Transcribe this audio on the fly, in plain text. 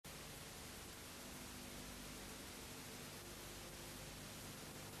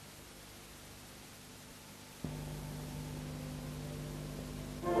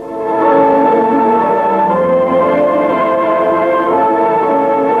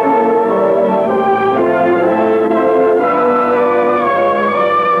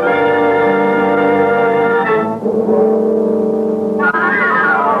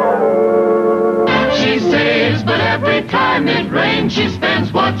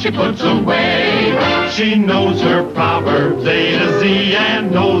she puts away. She knows her proverbs A to Z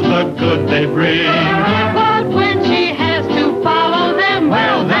and knows the good they bring. But when she has to follow them,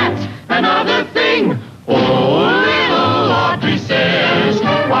 well, that's another thing. Oh, little Audrey says,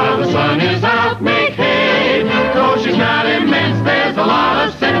 while the sun is out, make hay. Though she's not immense, there's a lot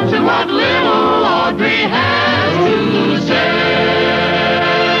of sense in what little Audrey has to say.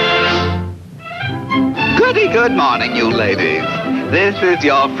 Goody good morning, you ladies. This is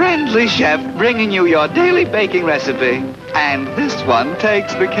your friendly chef bringing you your daily baking recipe. And this one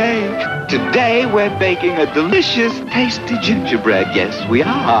takes the cake. Today we're baking a delicious, tasty gingerbread. Yes, we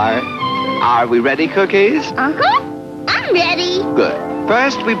are. Are we ready, Cookies? Uh-huh. I'm ready. Good.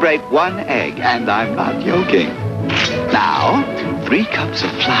 First, we break 1 egg, and I'm not joking. Now, 3 cups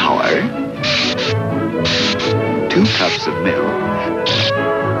of flour, 2 cups of milk,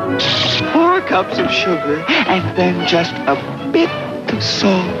 4 cups of sugar, and then just a bit of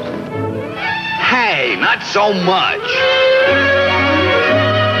salt. Hey, not so much.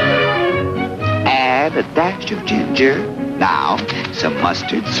 Add a dash of ginger. Now, some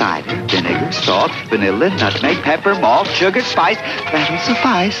mustard, cider, vinegar, salt, vanilla, nutmeg, pepper, malt, sugar, spice. That'll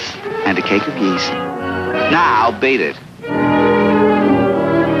suffice. And a cake of yeast. Now, beat it.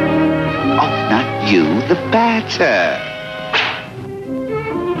 Oh, not you, the batter.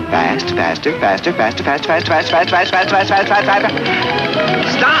 Fast, faster, faster, faster, faster, faster, faster, faster, faster, faster, faster, faster,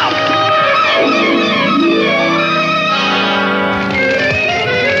 faster. Stop!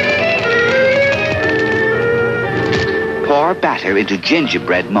 Pour batter into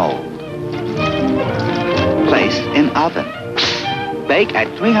gingerbread mold. Place in oven. Bake at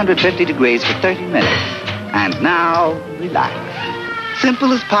 350 degrees for 30 minutes. And now, relax.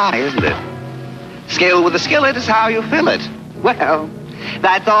 Simple as pie, isn't it? Skill with a skillet is how you fill it. Well,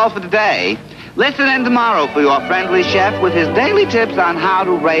 that's all for today. Listen in tomorrow for your friendly chef with his daily tips on how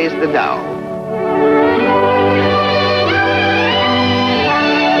to raise the dough.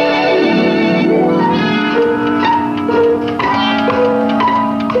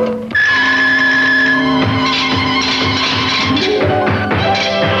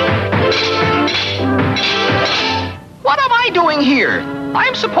 What am I doing here?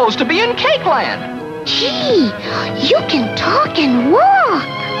 I'm supposed to be in Cake Land. Gee, you can talk and walk.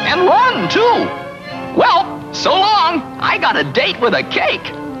 And run, too. Well, so long. I got a date with a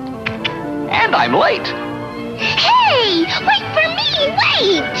cake. And I'm late. Hey, wait for me,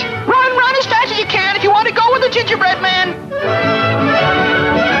 wait. Run as fast as you can if you want to go with the gingerbread man.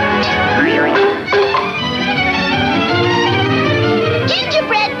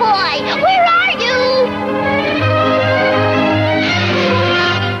 Gingerbread boy, where are you?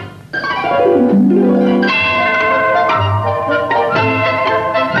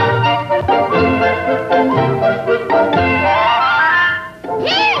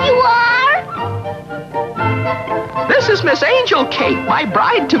 Here you are. This is Miss Angel Cake, my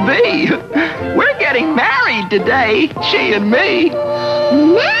bride-to-be. We're getting married today, she and me.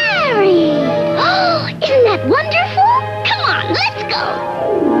 Married. Oh, isn't that wonderful? Come on, let's go.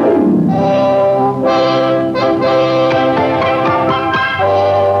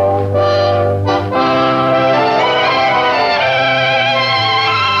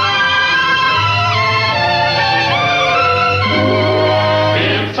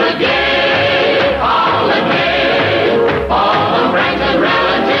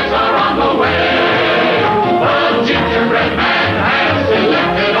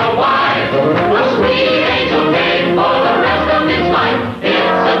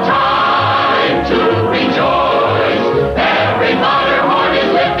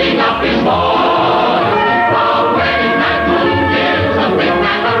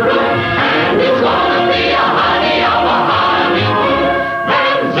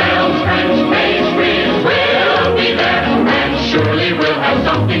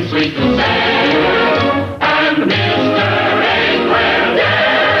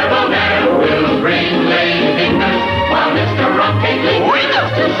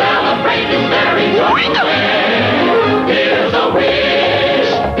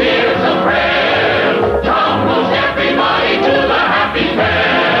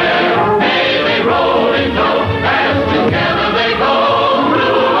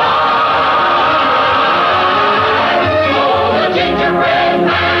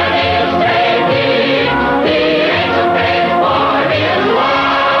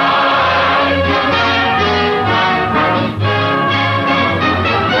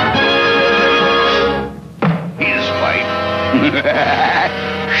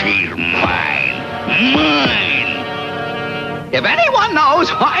 She's mine. Mine. If anyone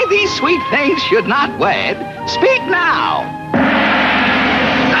knows why these sweet things should not wed, speak now.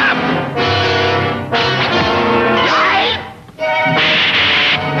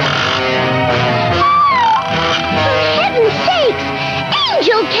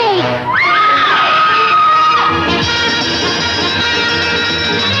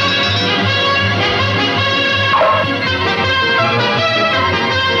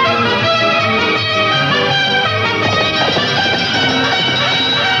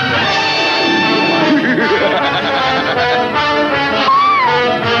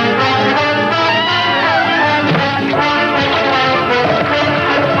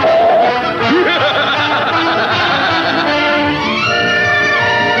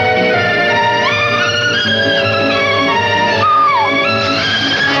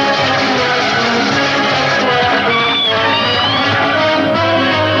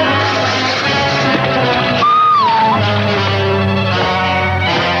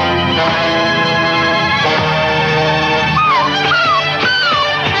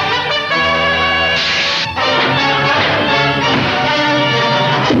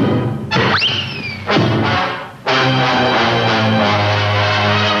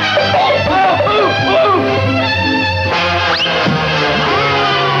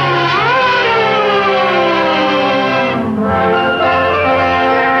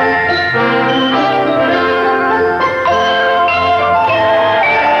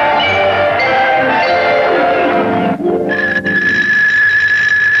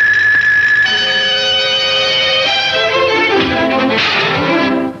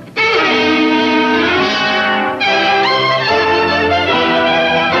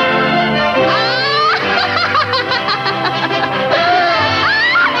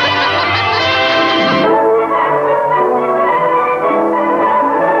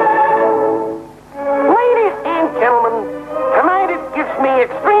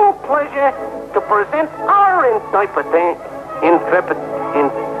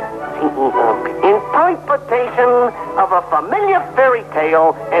 interpretation of a familiar fairy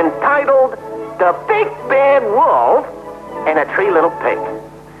tale entitled The Big Bad Wolf and a Three Little Pig,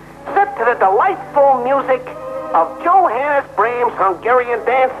 set to the delightful music of Johannes Brahms' Hungarian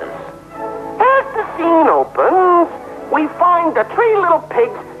dances. As the scene opens, we find the three little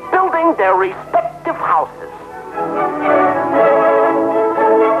pigs building their respective houses.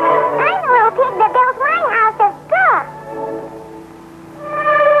 I'm the little pig that builds my house of straw.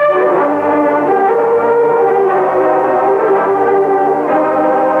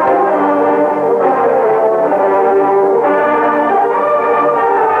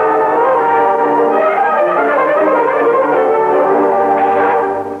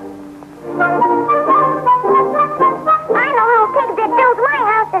 I'm the little pig that builds my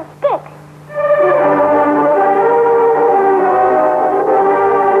house of sticks.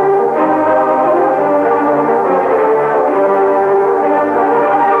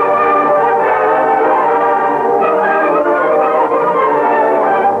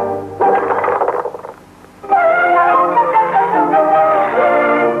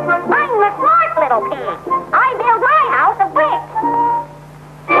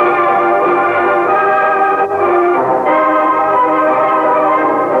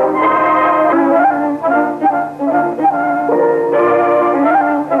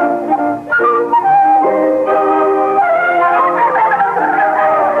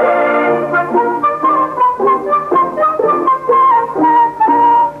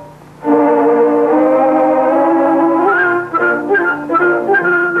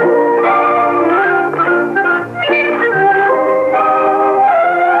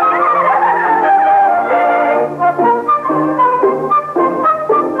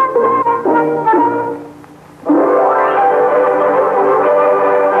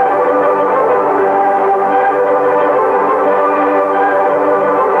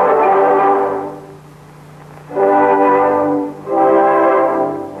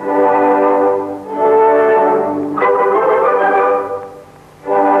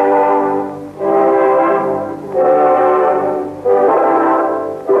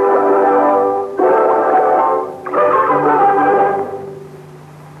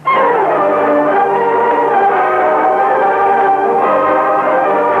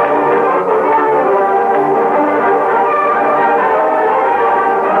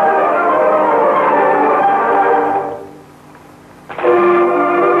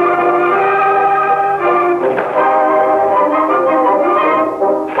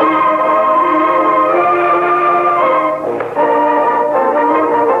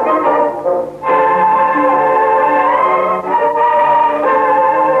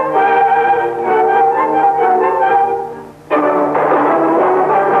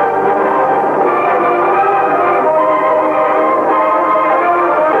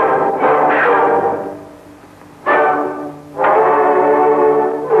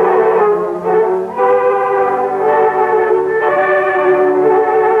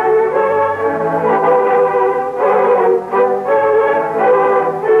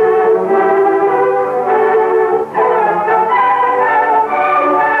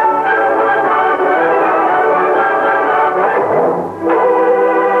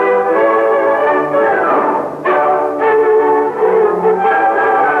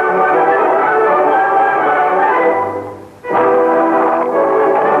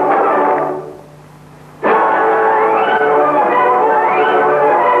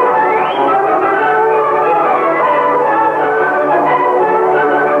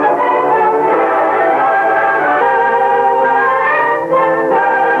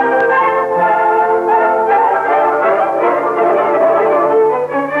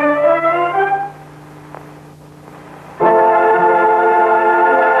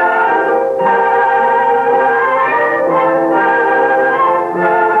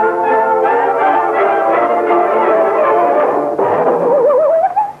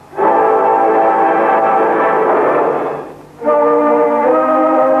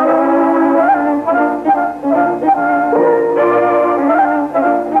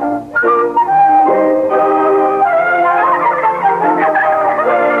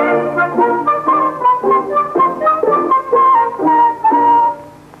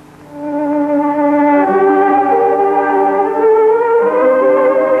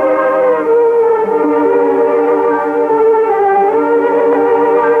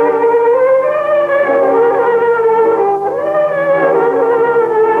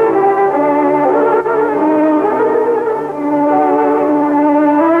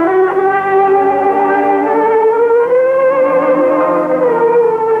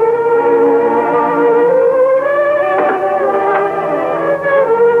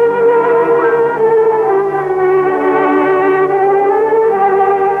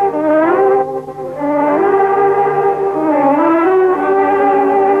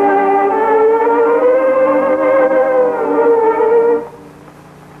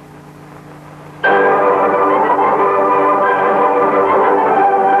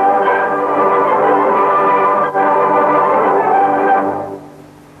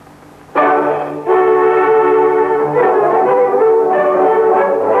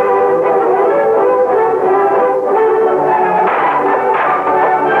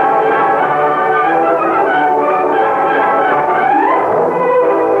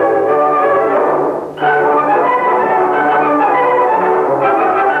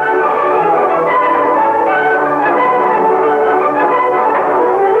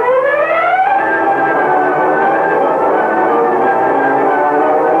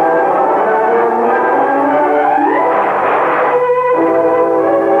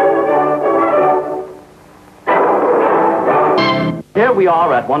 here we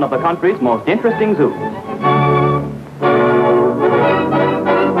are at one of the country's most interesting zoos.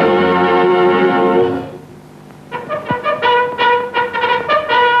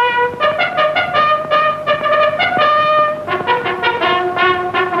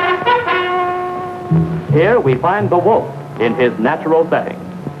 Here we find the wolf in his natural setting.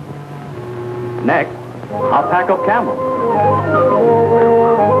 Next, a pack of camels.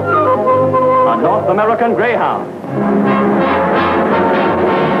 A North American greyhound.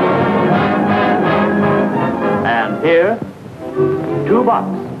 And here, 2 bucks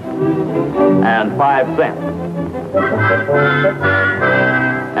and 5 cents.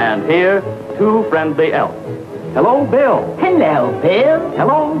 And here, 2 friendly elves. Hello, Bill. Hello, Bill.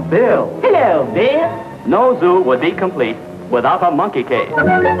 Hello, Bill. Hello, Bill. No zoo would be complete without a monkey cage.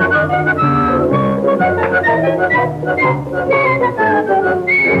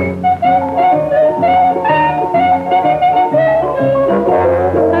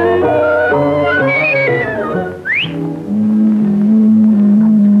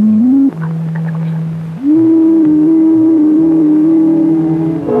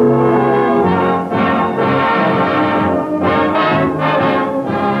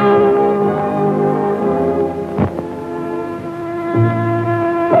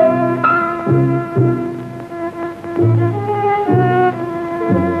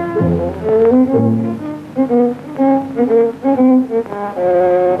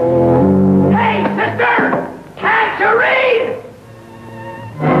 Hey, sister! Can't you read?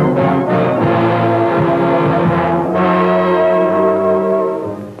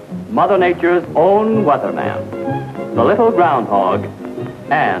 Mother Nature's own weatherman, the little groundhog,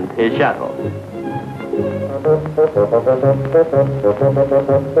 and his shadow.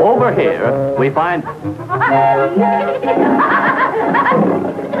 Over here, we find...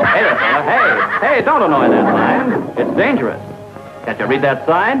 Hey there, fella. Hey, don't annoy that lion. It's dangerous. Can't you read that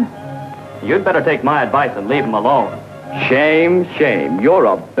sign? You'd better take my advice and leave him alone. Shame, shame. You're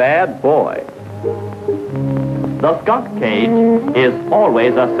a bad boy. The skunk cage is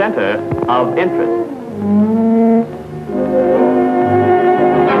always a center of interest.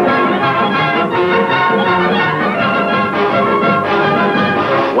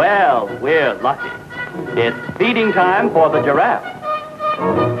 Well, we're lucky. It's feeding time for the giraffe.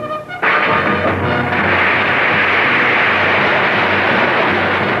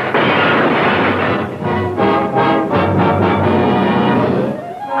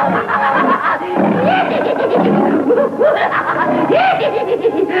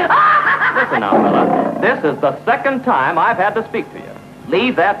 Listen now, fella. This is the second time I've had to speak to you.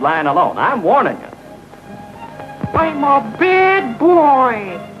 Leave that lion alone. I'm warning you. I'm a bad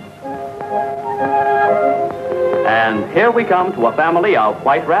boy. And here we come to a family of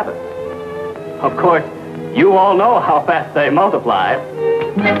white rabbits. Of course, you all know how fast they multiply.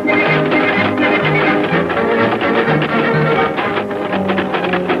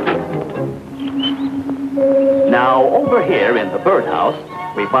 Now, over here in the birdhouse,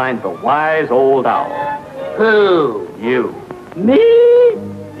 we find the wise old owl. Who? You. Me?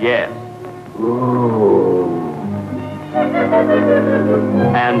 Yes. Ooh.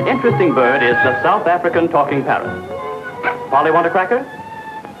 An interesting bird is the South African talking parrot. Polly, want a cracker?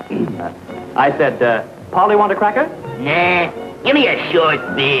 I said, Polly, want a cracker? Nah, give me a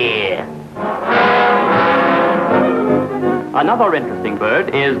short beer. Another interesting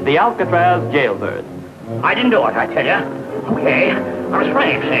bird is the Alcatraz jailbird. I didn't do it, I tell you. Okay, I was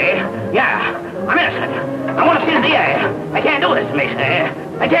framed, see? Yeah, I'm innocent. I want to see the DA. They can't do this to me, see?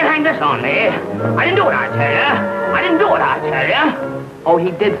 They can't hang this on me. I didn't do it, I tell you. I didn't do it, I tell you. Oh,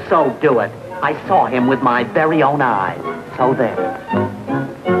 he did so do it. I saw him with my very own eyes. So there.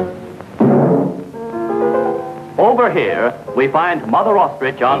 Over here, we find Mother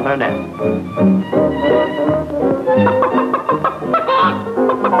Ostrich on her nest.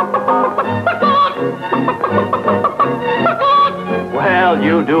 Well,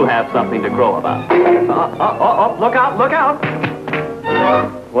 you do have something to crow about. Look out, look out.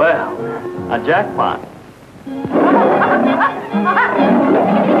 Well, a jackpot.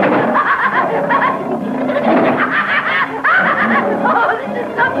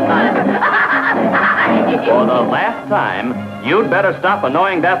 For the last time, you'd better stop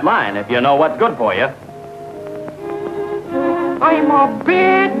annoying that lion if you know what's good for you. I'm a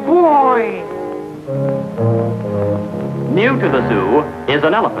bad boy. New to the zoo is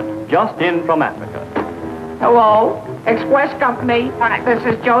an elephant, just in from Africa. Hello, Express Company. This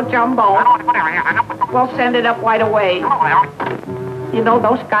is Joe Jumbo. We'll send it up right away. You know,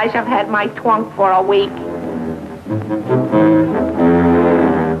 those guys have had my trunk for a week.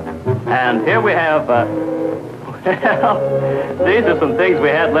 And here we have, These are some things we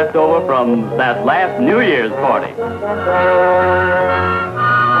had left over from that last New Year's party.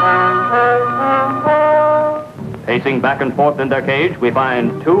 Pacing back and forth in their cage, we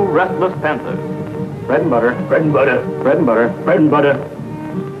find two restless panthers. Bread and butter, bread and butter, bread and butter, bread and butter,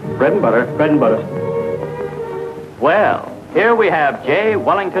 bread and butter, bread and butter. Well, here we have J.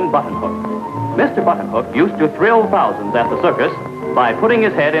 Wellington Buttonhook. Mr. Buttonhook used to thrill thousands at the circus by putting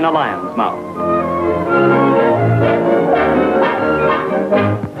his head in a lion's mouth.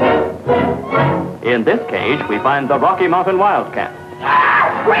 In this cage, we find the Rocky Mountain Wildcat.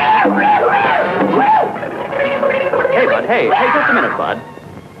 Hey, Bud, hey, just a minute, Bud.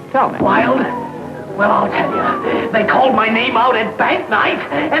 Tell me. Wild? Well, I'll tell you. They called my name out at bank night,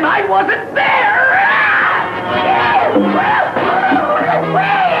 and I wasn't there!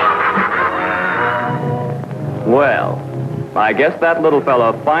 Well, I guess that little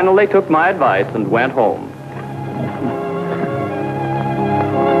fella finally took my advice and went home.